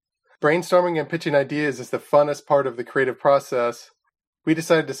Brainstorming and pitching ideas is the funnest part of the creative process. We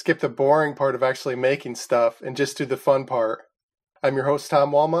decided to skip the boring part of actually making stuff and just do the fun part. I'm your host,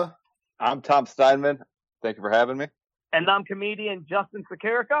 Tom Walma. I'm Tom Steinman. Thank you for having me. And I'm comedian Justin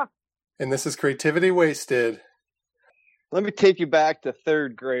Sakarica. And this is Creativity Wasted. Let me take you back to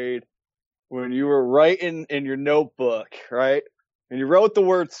third grade when you were writing in your notebook, right? And you wrote the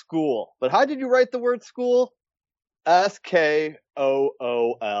word school. But how did you write the word school? S-K-O-O-L.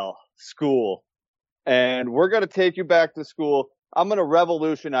 School. And we're going to take you back to school. I'm going to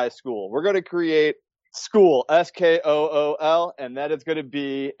revolutionize school. We're going to create school, S-K-O-O-L, and that is going to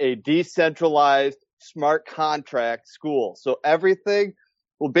be a decentralized smart contract school. So everything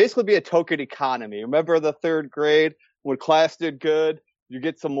will basically be a token economy. Remember the third grade when class did good? You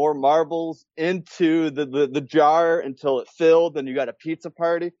get some more marbles into the jar until it filled, and you got a pizza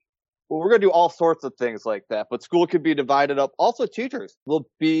party. Well, we're going to do all sorts of things like that, but school could be divided up. Also, teachers will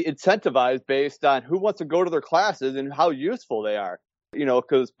be incentivized based on who wants to go to their classes and how useful they are. You know,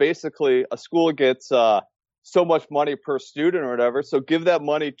 because basically a school gets so much money per student or whatever, so give that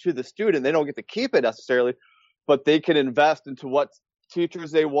money to the student. They don't get to keep it necessarily, but they can invest into what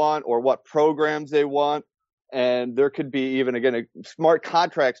teachers they want or what programs they want. And there could be even, again, smart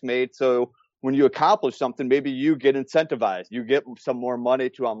contracts made so when you accomplish something, maybe you get incentivized. You get some more money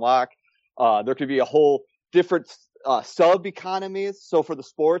to unlock. There could be a whole different sub-economies. So for the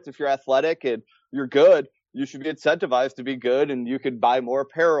sports, if you're athletic and you're good, you should be incentivized to be good, and you could buy more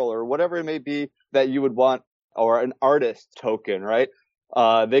apparel or whatever it may be that you would want, or an artist token, right?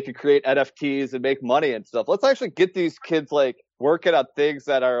 They could create NFTs and make money and stuff. Let's actually get these kids like working on things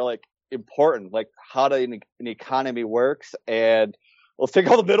that are like important, like how an economy works, and let's take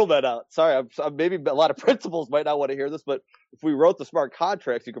all the middlemen out. Sorry, I'm maybe a lot of principals might not want to hear this, but if we wrote the smart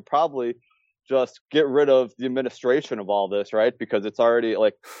contracts, you could probably just get rid of the administration of all this, right? Because it's already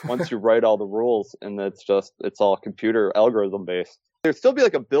like once you write all the rules and it's all computer algorithm based. There'd still be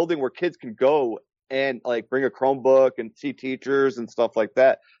like a building where kids can go and like bring a Chromebook and see teachers and stuff like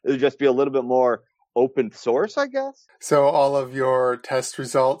that. It would just be a little bit more open source, I guess. So all of your test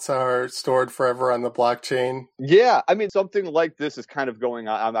results are stored forever on the blockchain? Yeah. I mean, something like this is kind of going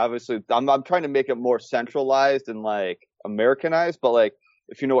on. I'm trying to make it more centralized and like Americanized, but like,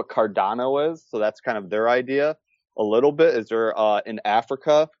 if you know what Cardano is, so that's kind of their idea a little bit, is they're in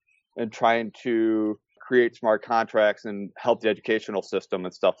Africa and trying to create smart contracts and help the educational system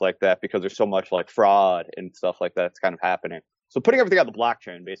and stuff like that, because there's so much like fraud and stuff like that's kind of happening. So putting everything on the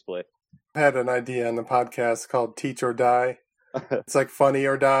blockchain, basically. I had an idea on the podcast called Teach or Die. It's like Funny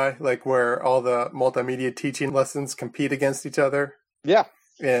or Die, like where all the multimedia teaching lessons compete against each other. Yeah.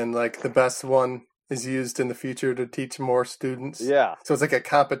 And like the best one is used in the future to teach more students. Yeah. So it's like a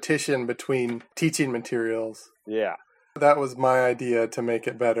competition between teaching materials. Yeah. That was my idea to make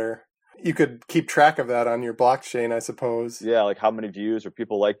it better. You could keep track of that on your blockchain, I suppose. Yeah, like how many views or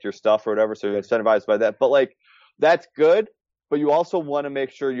people liked your stuff or whatever, so you're incentivized by that. But like, that's good, but you also want to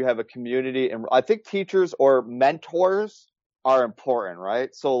make sure you have a community. And I think teachers or mentors are important,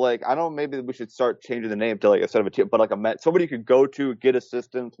 right? So like, I don't know, maybe we should start changing the name to like instead of a team, but like somebody you could go to, get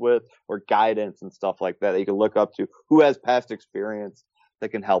assistance with, or guidance and stuff like that you can look up to, who has past experience that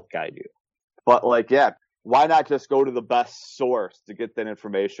can help guide you. But like, yeah, why not just go to the best source to get that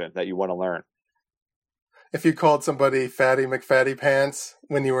information that you want to learn? If you called somebody Fatty McFatty Pants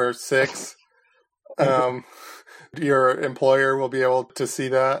when you were 6, your employer will be able to see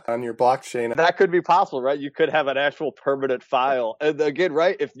that on your blockchain. That could be possible, right? You could have an actual permanent file. And again,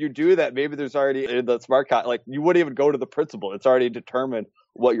 right, if you do that, maybe there's already in the smart contract, like you wouldn't even go to the principal. It's already determined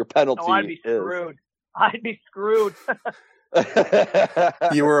what your penalty is. I'd be screwed. I'd be screwed.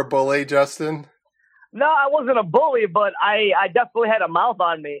 You were a bully, Justin? No, I wasn't a bully, but I definitely had a mouth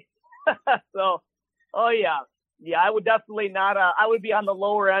on me. So, oh yeah. Yeah, I would definitely not, I would be on the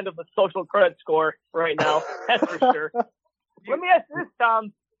lower end of the social credit score right now. That's for sure. Let me ask this,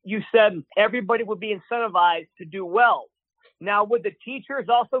 Tom. You said everybody would be incentivized to do well. Now, would the teachers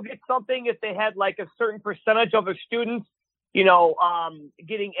also get something if they had like a certain percentage of their students, you know,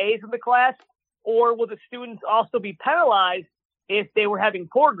 getting A's in the class? Or will the students also be penalized if they were having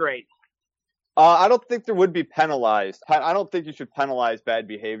poor grades? I don't think there would be penalized. I don't think you should penalize bad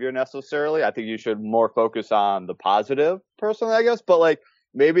behavior necessarily. I think you should more focus on the positive, personally, I guess. But like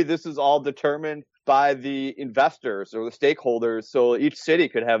maybe this is all determined by the investors or the stakeholders. So each city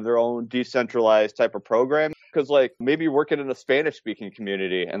could have their own decentralized type of program. Because like maybe you're working in a Spanish speaking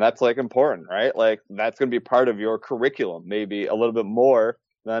community and that's like important, right? Like that's going to be part of your curriculum, maybe a little bit more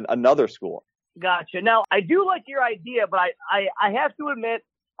than another school. Gotcha. Now, I do like your idea, but I have to admit,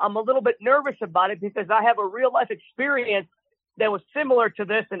 I'm a little bit nervous about it because I have a real life experience that was similar to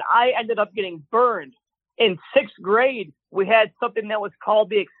this, and I ended up getting burned. In 6th grade, we had something that was called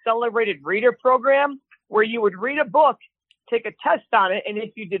the Accelerated Reader Program, where you would read a book, take a test on it, and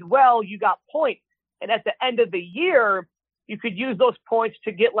if you did well, you got points. And at the end of the year, you could use those points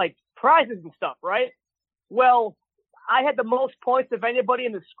to get like prizes and stuff, right? Well, I had the most points of anybody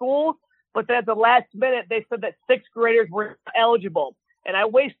in the school, but then at the last minute, they said that 6th graders were eligible. And I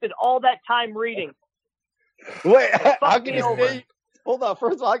wasted all that time reading. Wait, how can you say? Hold on.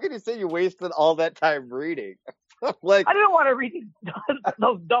 First of all, how can you say you wasted all that time reading? Like, I didn't want to read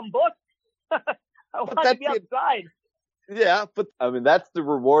those dumb books. I wanted to be outside. Yeah, but I mean that's the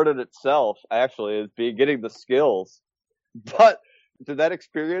reward in itself. Actually, is getting the skills. But did that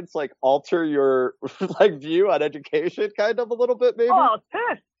experience like alter your like view on education, kind of a little bit, maybe? Oh, I was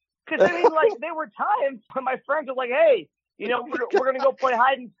pissed because I mean, like there were times when my friends were like, "Hey, you know, we're gonna go play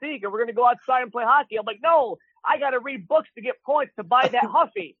hide and seek, or we're gonna go outside and play hockey." I'm like, "No, I got to read books to get points to buy that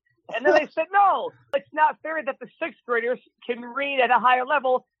Huffy." And then they said, "No, it's not fair that the 6th graders can read at a higher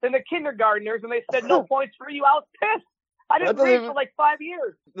level than the kindergartners." And they said, "No points for you." I was pissed. I didn't read for like 5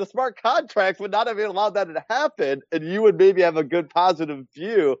 years. The smart contracts would not have allowed that to happen, and you would maybe have a good positive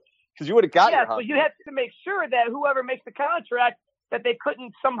view because you would have got your Huffy. So you have to make sure that whoever makes the contract, that they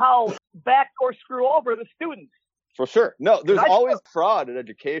couldn't somehow back or screw over the students. For sure. No, there's always fraud in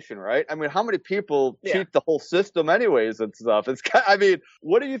education, right? I mean, how many people cheat the whole system anyways and stuff? I mean,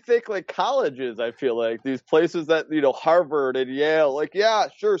 what do you think like college is? I feel like these places that, you know, Harvard and Yale, like, yeah,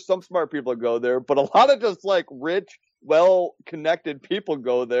 sure, some smart people go there, but a lot of just like rich, well-connected people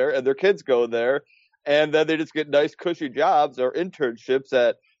go there and their kids go there, and then they just get nice, cushy jobs or internships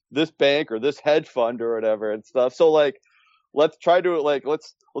at this bank or this hedge fund or whatever and stuff. So like, let's try to like,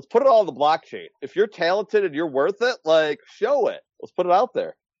 let's put it all on the blockchain. If you're talented and you're worth it, like show it. Let's put it out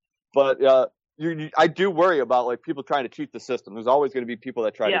there. But I do worry about like people trying to cheat the system. There's always going to be people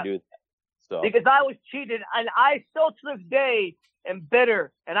that try to do that. So because I was cheated, and I still to this day am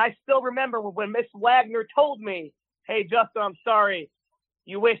bitter. And I still remember when Miss Wagner told me, "Hey Justin, I'm sorry,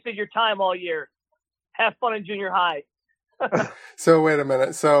 you wasted your time all year. Have fun in junior high." So wait a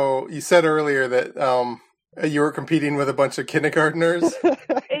minute. So you said earlier that you were competing with a bunch of kindergartners?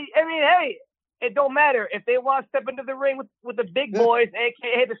 I mean, hey, it don't matter. If they want to step into the ring with the big boys,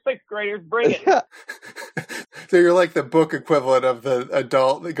 a.k.a. the 6th graders, bring it. So you're like the book equivalent of the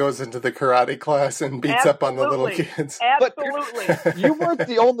adult that goes into the karate class and beats up on the little kids. Absolutely. But you weren't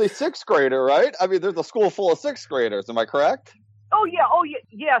the only 6th grader, right? I mean, there's a school full of 6th graders. Am I correct? Oh,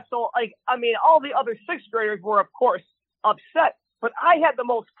 yeah. So, like, I mean, all the other 6th graders were, of course, upset. But I had the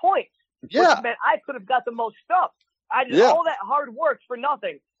most points. Yeah. Which meant I could have got the most stuff. I did all that hard work for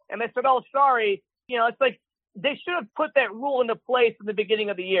nothing. And they said, "Oh, sorry." You know, it's like they should have put that rule into place in the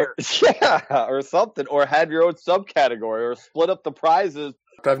beginning of the year. Yeah, or something. Or have your own subcategory or split up the prizes.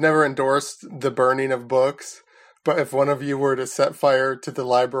 I've never endorsed the burning of books, but if one of you were to set fire to the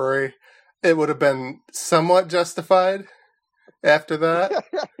library, it would have been somewhat justified after that.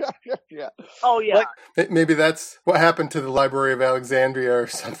 Yeah. Oh, yeah. Like, maybe that's what happened to the Library of Alexandria or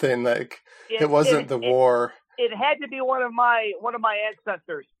something. Like it wasn't the war. It had to be one of my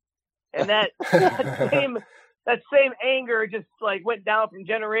ancestors, and that same anger just like went down from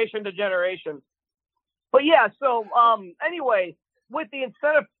generation to generation. But yeah, so anyway, with the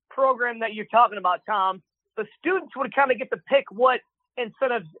incentive program that you're talking about, Tom, the students would kind of get to pick what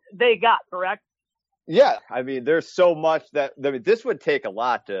incentives they got, correct? Yeah, I mean, there's so much that this would take a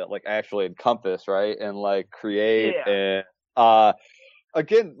lot to like actually encompass, right? And like create and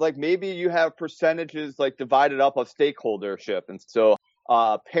again, like maybe you have percentages like divided up of stakeholdership, and so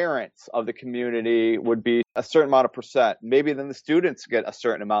parents of the community would be a certain amount of percent. Maybe then the students get a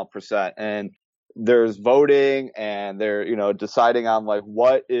certain amount percent, and there's voting, and they're deciding on like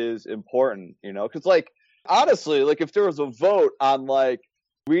what is important, because like honestly, like if there was a vote on like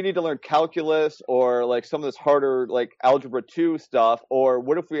we need to learn calculus or like some of this harder like algebra 2 stuff, or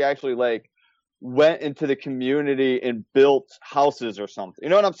what if we actually like went into the community and built houses or something, you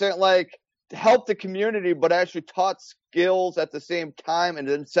know what I'm saying? Like help the community, but actually taught skills at the same time and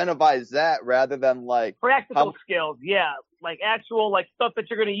incentivize that rather than like practical skills. Yeah. Like actual like stuff that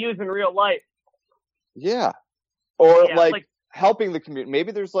you're going to use in real life. Yeah. Or like helping the community.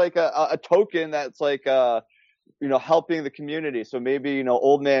 Maybe there's like a token that's like, helping the community. So maybe,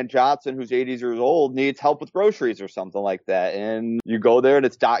 old man Johnson, who's 80 years old, needs help with groceries or something like that. And you go there and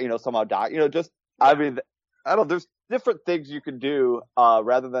it's I mean, I don't, there's different things you can do,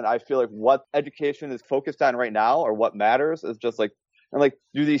 rather than I feel like what education is focused on right now or what matters is just like, and like,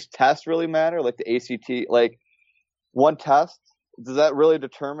 do these tests really matter? Like the ACT, like one test does that really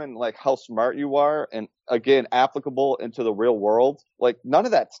determine like how smart you are and again applicable into the real world? Like none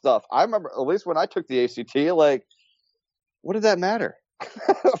of that stuff. I remember at least when I took the ACT, like what did that matter?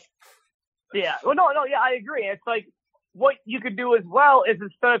 Yeah. Well, no, yeah, I agree. It's like what you could do as well is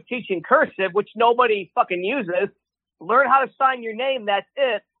instead of teaching cursive, which nobody fucking uses, learn how to sign your name. That's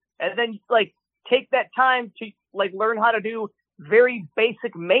it. And then like take that time to like learn how to do very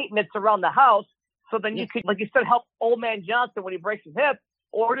basic maintenance around the house. So then you could, like you said, help old man Johnson when he breaks his hip,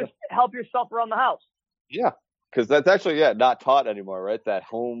 or just help yourself around the house. Yeah. Because that's actually, not taught anymore, right? That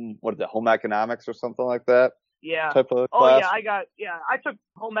home economics or something like that? Yeah. Type of Oh, class. yeah, I took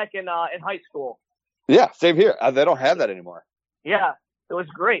home ec in high school. Yeah, same here. They don't have that anymore. Yeah, it was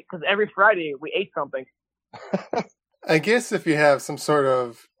great because every Friday we ate something. I guess if you have some sort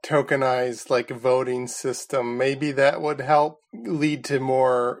of tokenized like voting system, maybe that would help lead to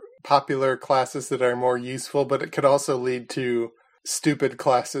more popular classes that are more useful, but it could also lead to stupid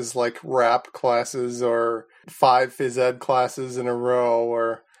classes like rap classes or 5 phys ed classes in a row,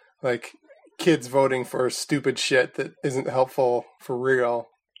 or like kids voting for stupid shit that isn't helpful for real.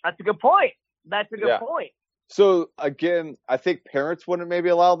 That's a good point. That's a good point. So again, I think parents wouldn't maybe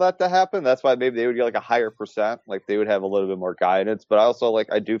allow that to happen. That's why maybe they would get like a higher percent, like they would have a little bit more guidance. But I also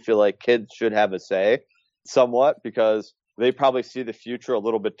I do feel like kids should have a say somewhat because they probably see the future a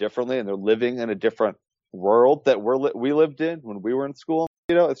little bit differently and they're living in a different world that we lived in when we were in school.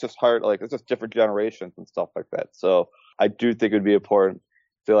 It's just hard. Like it's just different generations and stuff like that. So I do think it would be important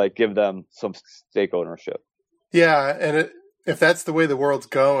to give them some stake ownership. Yeah. And if that's the way the world's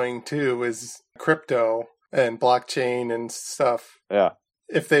going too, is crypto and blockchain and stuff. Yeah.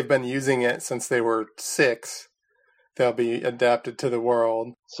 If they've been using it since they were 6, they'll be adapted to the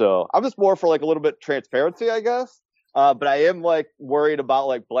world. So I'm just more for a little bit transparency, I guess. But I am worried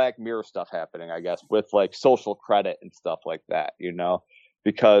about Black Mirror stuff happening, I guess, with social credit and stuff like that,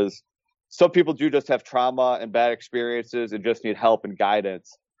 because some people do just have trauma and bad experiences and just need help and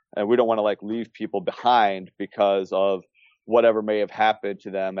guidance. And we don't want to leave people behind because of whatever may have happened to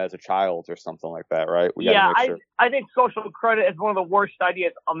them as a child or something like that, right? I think social credit is one of the worst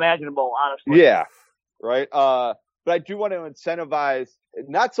ideas imaginable, honestly. Yeah, right. But I do want to incentivize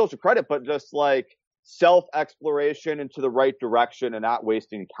not social credit, but just self-exploration into the right direction and not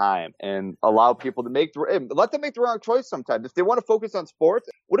wasting time, and allow people to let them make the wrong choice sometimes. If they want to focus on sports,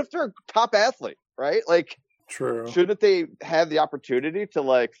 what if they're a top athlete, right? True. Shouldn't they have the opportunity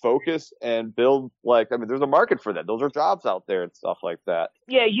to focus and build there's a market for that. Those are jobs out there and stuff like that.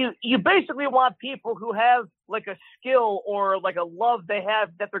 Yeah, you basically want people who have a skill or a love they have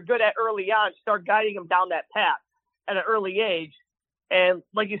that they're good at early on, start guiding them down that path at an early age. And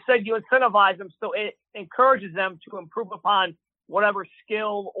like you said, you incentivize them so it encourages them to improve upon whatever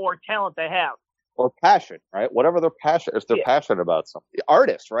skill or talent they have. Or passion, right? Whatever they're passionate, if they're passionate about something.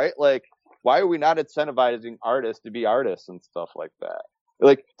 Artists, right? Why are we not incentivizing artists to be artists and stuff like that?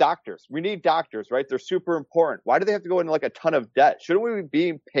 Doctors. We need doctors, right? They're super important. Why do they have to go into a ton of debt? Shouldn't we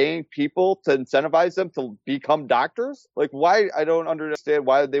be paying people to incentivize them to become doctors? Why? I don't understand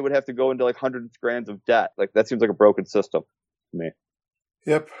why they would have to go into hundreds of grand of debt. That seems like a broken system to me.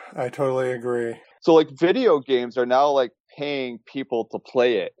 Yep, I totally agree. So video games are now paying people to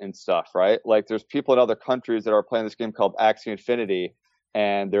play it and stuff, right? There's people in other countries that are playing this game called Axie Infinity,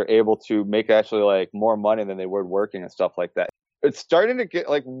 and they're able to make actually more money than they were working and stuff like that. It's starting to get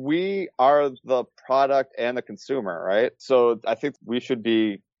we are the product and the consumer, right? So I think we should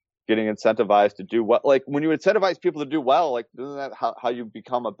be getting incentivized to do what, when you incentivize people to do well, isn't that how you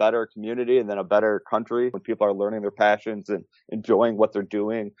become a better community and then a better country, when people are learning their passions and enjoying what they're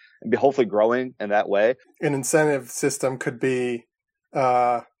doing and be hopefully growing in that way? An incentive system could be,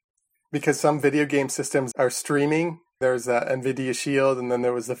 because some video game systems are streaming. There's that NVIDIA Shield, and then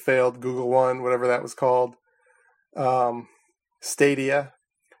there was the failed Google one, whatever that was called, Stadia.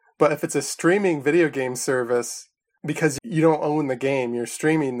 But if it's a streaming video game service, because you don't own the game, you're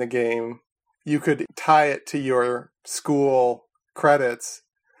streaming the game, you could tie it to your school credits.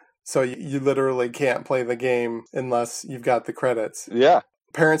 So you literally can't play the game unless you've got the credits. Yeah.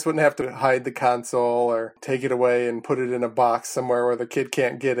 Parents wouldn't have to hide the console or take it away and put it in a box somewhere where the kid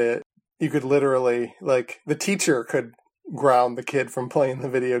can't get it. You could literally, the teacher could ground the kid from playing the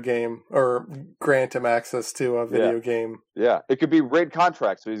video game or grant him access to a video game. Yeah. It could be raid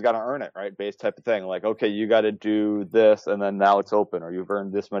contracts, so he's got to earn it, right? Base type of thing. Okay, you got to do this and then now it's open, or you've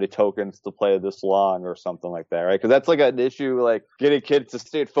earned this many tokens to play this long or something like that, right? Because that's an issue, getting kids to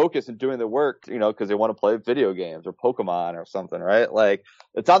stay focused and doing the work, because they want to play video games or Pokemon or something, right?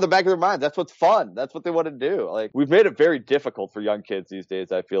 It's on the back of their mind. That's what's fun. That's what they want to do. We've made it very difficult for young kids these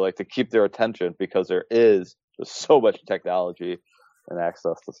days, I feel to keep their attention, because there is There's so much technology and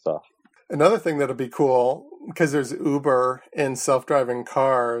access to stuff. Another thing that'll be cool, because there's Uber and self-driving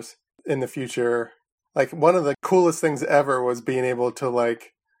cars in the future. Like, one of the coolest things ever was being able to,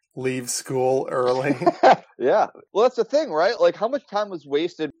 like, leave school early. Yeah. Well, that's the thing, right? Like, how much time was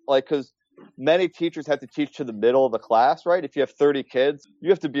wasted? Like, because many teachers have to teach to the middle of the class, right? If you have 30 kids, you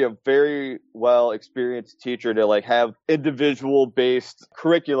have to be a very well experienced teacher to like have individual based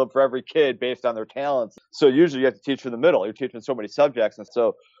curriculum for every kid based on their talents. So usually you have to teach from the middle. You're teaching so many subjects. And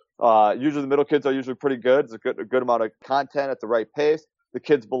so usually the middle kids are usually pretty good. It's a good amount of content at the right pace. The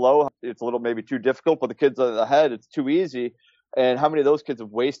kids below, it's a little maybe too difficult, but the kids ahead, it's too easy. And how many of those kids have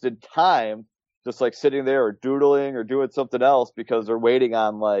wasted time just like sitting there or doodling or doing something else because they're waiting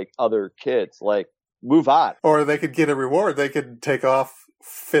on like other kids? Like, move on. Or they could get a reward. They could take off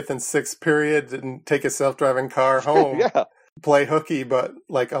 5th and 6th period and take a self-driving car home. Yeah. Play hooky, but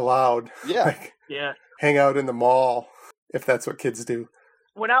like allowed. Yeah. Like, Yeah. hang out in the mall, if that's what kids do.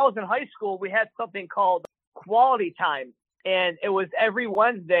 When I was in high school, we had something called quality time. And it was every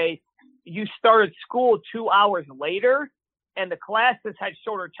Wednesday, you started school 2 hours later, and the classes had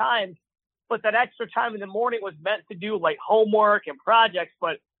shorter times. But that extra time in the morning was meant to do like homework and projects,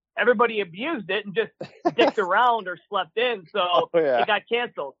 but everybody abused it and just dicked around or slept in. So it got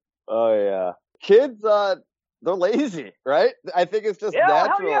canceled. Oh, yeah. Kids, they're lazy, right? I think it's just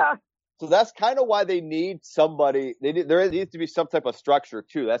natural. Yeah. So that's kind of why they need somebody. There needs to be some type of structure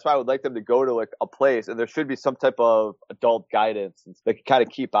too. That's why I would like them to go to like a place, and there should be some type of adult guidance that can kind of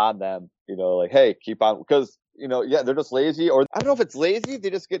keep on them. You know, like, hey, keep on, because they're just lazy, or I don't know if it's lazy. They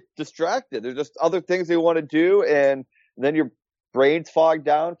just get distracted. There's just other things they want to do, and then your brain's fogged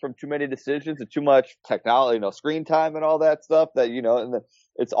down from too many decisions and too much technology, screen time and all that stuff. That and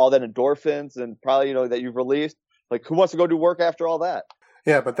it's all that endorphins and probably that you've released. Like, who wants to go do work after all that?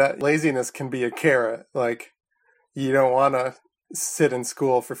 Yeah, but that laziness can be a carrot. Like, you don't want to sit in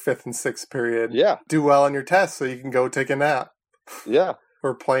school for 5th and 6th period. Yeah. Do well on your tests so you can go take a nap. Yeah.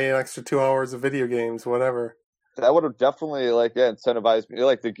 Or play an extra 2 hours of video games, whatever. That would have definitely incentivized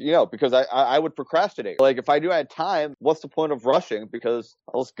me, because I would procrastinate. Like, if I knew I had time, what's the point of rushing? Because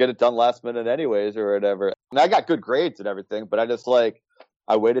I'll just get it done last minute anyways or whatever. And I got good grades and everything, but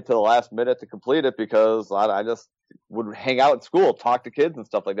I waited till the last minute to complete it because I just would hang out at school, talk to kids and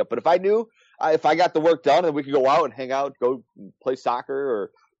stuff like that. But if I knew if I got the work done and we could go out and hang out, go play soccer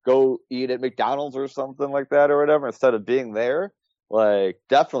or go eat at McDonald's or something like that or whatever, instead of being there, like,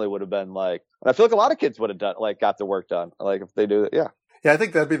 definitely would have been like, and I feel like a lot of kids would have done, like, got the work done. Like, if they do it, yeah. Yeah, I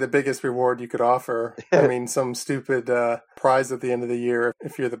think that'd be the biggest reward you could offer. I mean, some stupid prize at the end of the year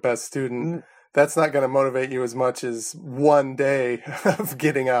if you're the best student. That's not going to motivate you as much as one day of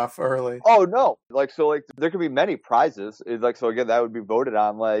getting off early. Oh, no. There could be many prizes. So again, that would be voted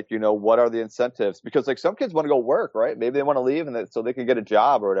on, what are the incentives? Because, some kids want to go work, right? Maybe they want to leave so they can get a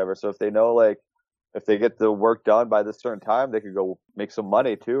job or whatever. So if they know, if they get the work done by this certain time, they could go make some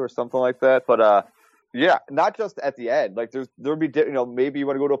money too or something like that. But, yeah, not just at the end. There'd be, maybe you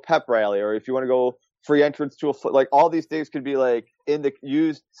want to go to a pep rally, or if you want to go free entrance to all these things could be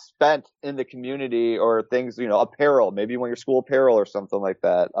spent in the community, or things, apparel. Maybe you want your school apparel or something like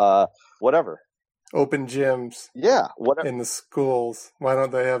that. Whatever. Open gyms. Yeah. Whatever. In the schools. Why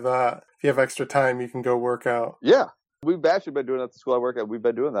don't they have that? If you have extra time, you can go work out. Yeah. We've actually been doing that at the school I work at. We've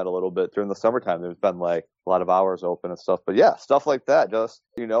been doing that a little bit during the summertime. There's been a lot of hours open and stuff. But yeah, stuff like that. Just,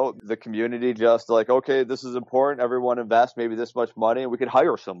 the community just okay, this is important. Everyone invest maybe this much money and we could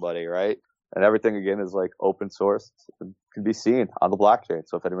hire somebody, right? And everything, again, is open source. It can be seen on the blockchain.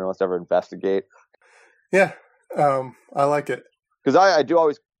 So if anyone wants to ever investigate. Yeah, I like it. Because I do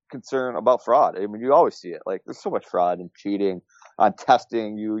always concern about fraud. I mean, you always see it. There's so much fraud and cheating on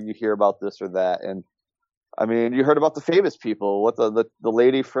testing. You hear about this or that. And I mean, you heard about the famous people, what the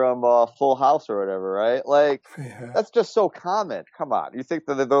lady from Full House or whatever, right? That's just so common. Come on. You think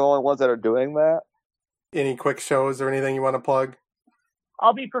that they're the only ones that are doing that? Any quick shows or anything you want to plug?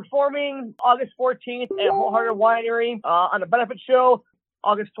 I'll be performing August 14th at Wholehearted Winery on a benefit show.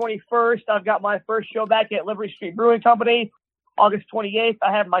 August 21st, I've got my first show back at Liberty Street Brewing Company. August 28th,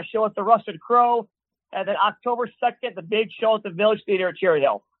 I have my show at the Rusted Crow. And then October 2nd, the big show at the Village Theater at Cherry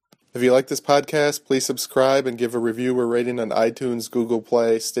Hill. If you like this podcast, please subscribe and give a review or rating on iTunes, Google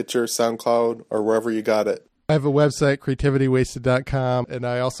Play, Stitcher, SoundCloud, or wherever you got it. I have a website, creativitywasted.com, and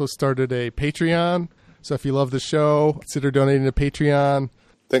I also started a Patreon. So if you love the show, consider donating to Patreon.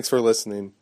 Thanks for listening.